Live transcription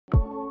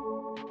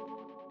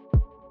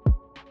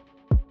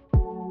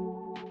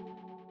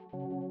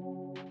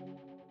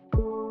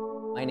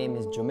My name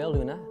is Jomil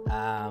Luna.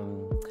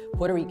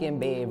 Puerto Rican,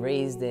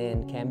 raised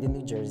in Camden,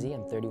 New Jersey.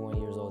 I'm 31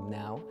 years old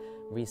now.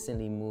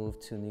 Recently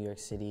moved to New York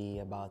City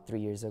about 3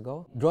 years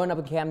ago. Growing up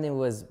in Camden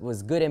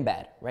was good and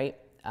bad, right?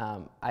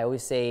 I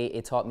always say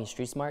it taught me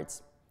street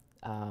smarts.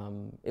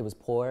 It was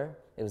poor,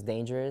 it was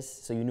dangerous,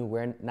 so you knew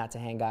where not to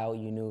hang out,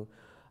 you knew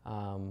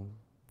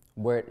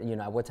where,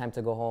 at what time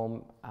to go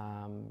home.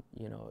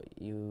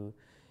 You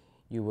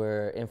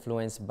were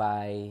influenced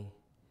by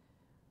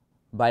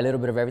a little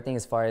bit of everything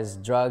as far as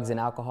drugs and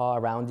alcohol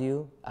around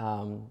you.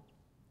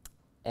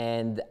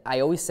 And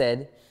I always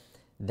said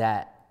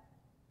that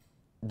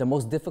the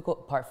most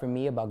difficult part for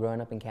me about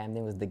growing up in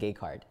Camden was the gay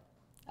card.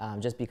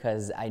 Just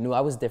because I knew I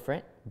was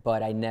different,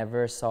 but I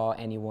never saw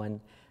anyone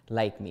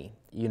like me.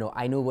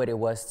 I knew what it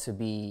was to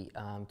be,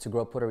 to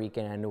grow up Puerto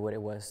Rican. I knew what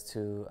it was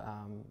to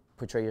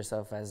portray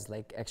yourself as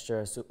like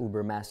extra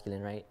uber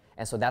masculine, right?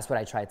 And so that's what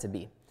I tried to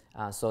be.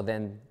 So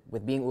then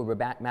with being uber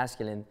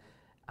masculine,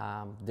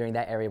 during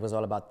that era, it was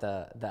all about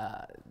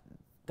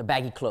the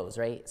baggy clothes,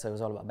 right? So it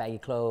was all about baggy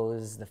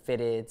clothes, the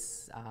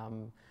fitteds,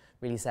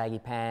 really saggy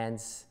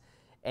pants.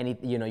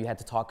 You had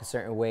to talk a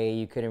certain way.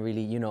 You couldn't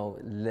really,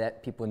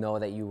 let people know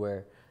that you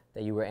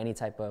were any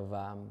type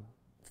of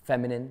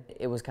feminine.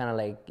 It was kind of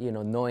like,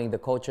 knowing the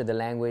culture, the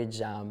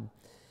language.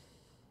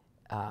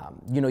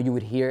 You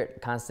would hear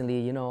it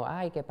constantly,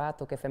 ay, qué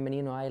pato, qué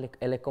femenino, ay,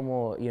 él es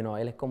como,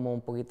 él es como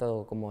un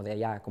poquito como de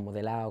allá, como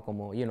de lado,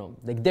 como,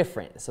 like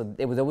different. So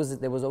there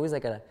was always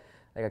like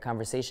a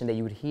conversation that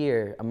you would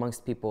hear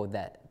amongst people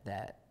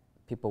that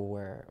people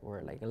were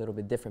like a little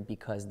bit different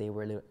because they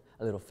were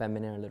a little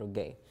feminine, a little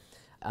gay.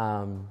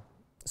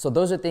 So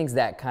those are things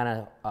that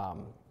kind of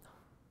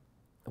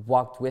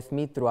walked with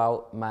me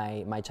throughout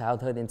my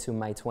childhood into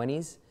my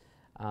 20s.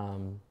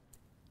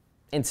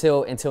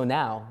 Until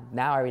now.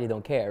 Now I really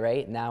don't care,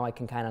 right? Now I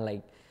can kind of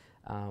like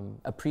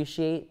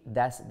appreciate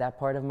that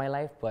part of my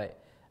life, but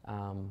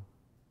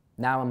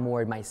now I'm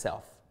more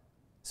myself.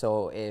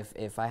 So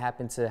if I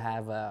happen to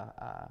have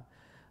a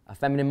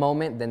feminine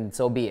moment, then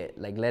so be it.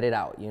 Like, let it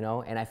out,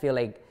 And I feel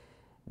like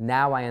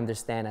now I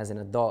understand as an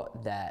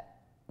adult that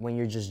when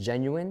you're just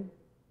genuine,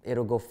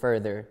 it'll go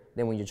further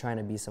than when you're trying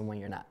to be someone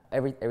you're not.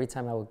 Every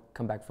time I would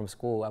come back from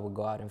school, I would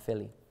go out in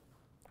Philly.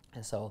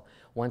 And so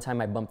one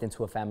time I bumped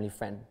into a family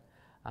friend.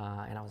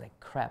 And I was like,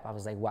 crap. I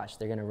was like, watch,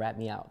 they're gonna rat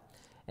me out.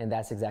 And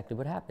that's exactly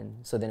what happened.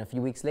 So then a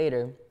few weeks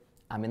later,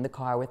 I'm in the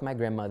car with my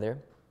grandmother,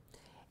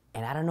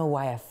 and I don't know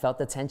why I felt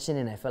the tension,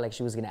 and I felt like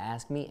she was gonna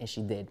ask me, and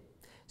she did.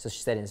 So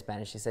she said in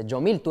Spanish, she said,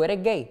 Jomil, tú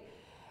eres gay.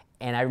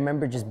 And I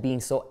remember just being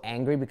so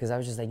angry because I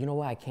was just like, you know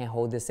what, I can't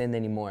hold this in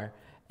anymore.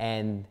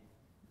 And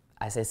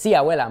I said, sí,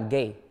 abuela, I'm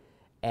gay.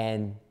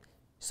 And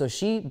so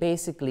she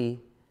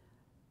basically,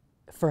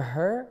 for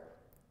her,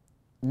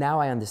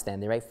 now I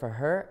understand it, right? For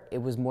her, it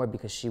was more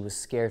because she was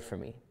scared for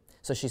me.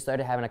 So she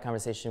started having a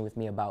conversation with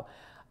me about,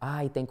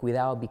 ay, ten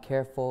cuidado, be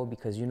careful,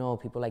 because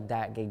people like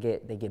that, they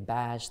get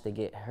bashed, they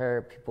get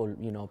hurt.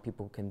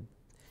 People can,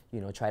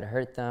 try to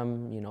hurt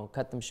them,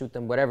 cut them, shoot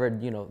them, whatever,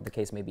 the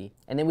case may be.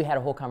 And then we had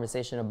a whole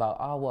conversation about,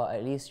 oh, well,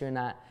 at least you're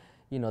not,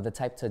 the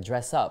type to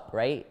dress up,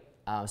 right?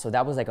 So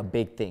that was like a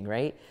big thing,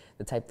 right?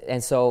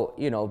 And so,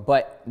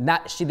 but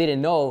she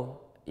didn't know,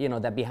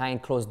 that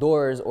behind closed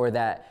doors, or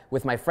that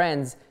with my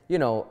friends,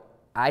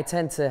 I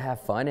tend to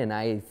have fun, and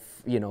I,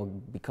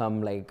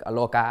 become like a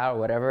loca or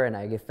whatever, and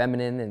I get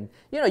feminine, and,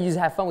 you just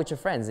have fun with your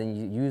friends, and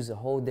you use a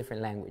whole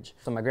different language.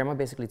 So my grandma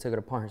basically took it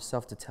upon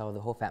herself to tell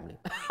the whole family.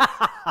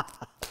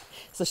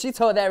 So she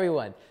told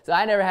everyone. So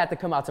I never had to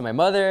come out to my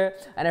mother.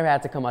 I never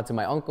had to come out to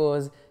my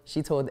uncles.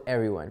 She told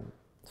everyone.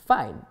 It's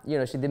fine.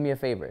 She did me a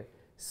favor.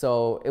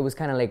 So it was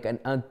kind of like an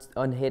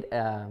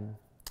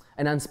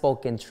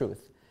unspoken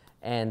truth.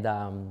 And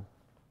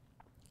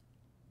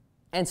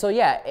so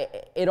yeah,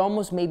 it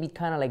almost maybe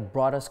kind of like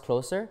brought us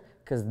closer,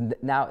 because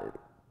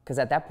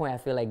at that point I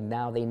feel like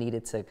now they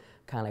needed to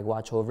kind of like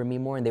watch over me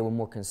more, and they were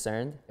more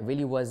concerned. It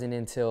really wasn't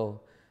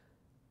until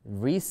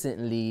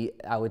recently,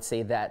 I would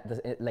say,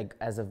 that like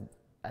as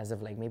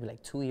of like maybe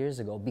like 2 years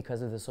ago,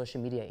 because of the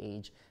social media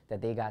age,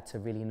 that they got to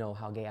really know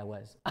how gay I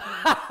was.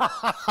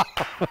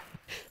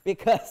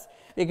 because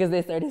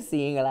they started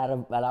seeing a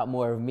lot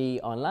more of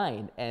me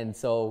online. And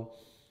so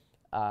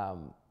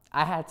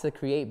I had to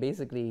create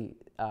basically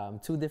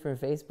 2 different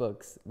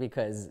Facebooks,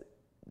 because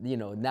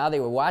now they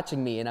were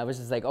watching me, and I was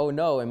just like, oh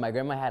no. And my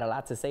grandma had a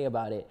lot to say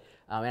about it,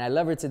 and I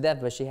love her to death,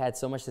 but she had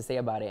so much to say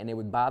about it, and it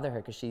would bother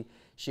her, because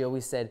she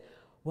always said,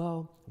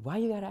 well, why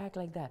you gotta act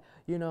like that?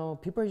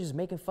 People are just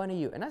making fun of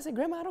you. And I said,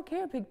 Grandma, I don't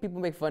care if people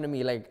make fun of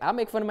me. Like, I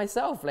make fun of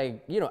myself.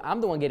 Like, I'm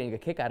the one getting a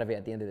kick out of it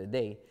at the end of the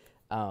day.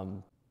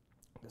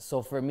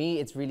 So for me,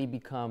 it's really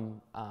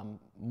become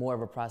more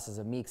of a process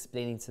of me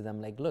explaining to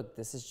them, like, look,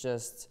 this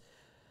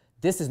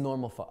is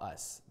normal for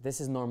us.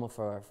 This is normal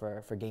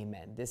for gay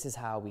men. This is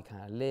how we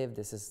kind of live.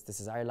 This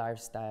is our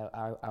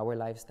lifestyle, our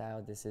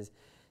lifestyle. This is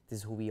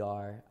who we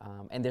are.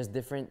 And there's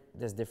different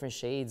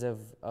shades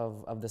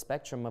of the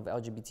spectrum of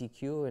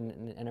LGBTQ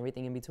and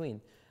everything in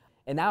between.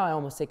 And now I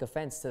almost take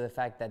offense to the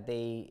fact that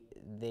they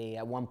they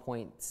at one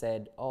point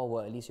said, oh,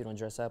 well, at least you don't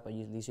dress up, or at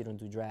least you don't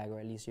do drag, or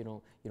at least you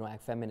don't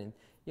act feminine.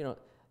 You know,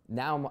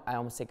 now I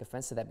almost take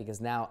offense to that,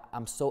 because now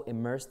I'm so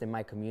immersed in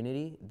my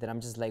community that I'm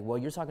just like, well,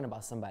 you're talking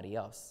about somebody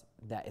else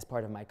that is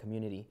part of my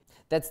community.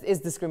 It's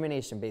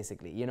discrimination,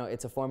 basically. You know,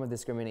 it's a form of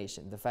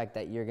discrimination. The fact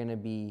that you're gonna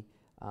be,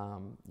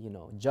 you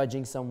know,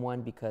 judging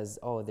someone because,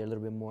 oh, they're a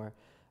little bit more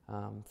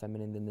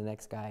feminine than the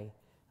next guy.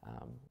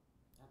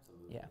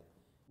 Absolutely. Yeah.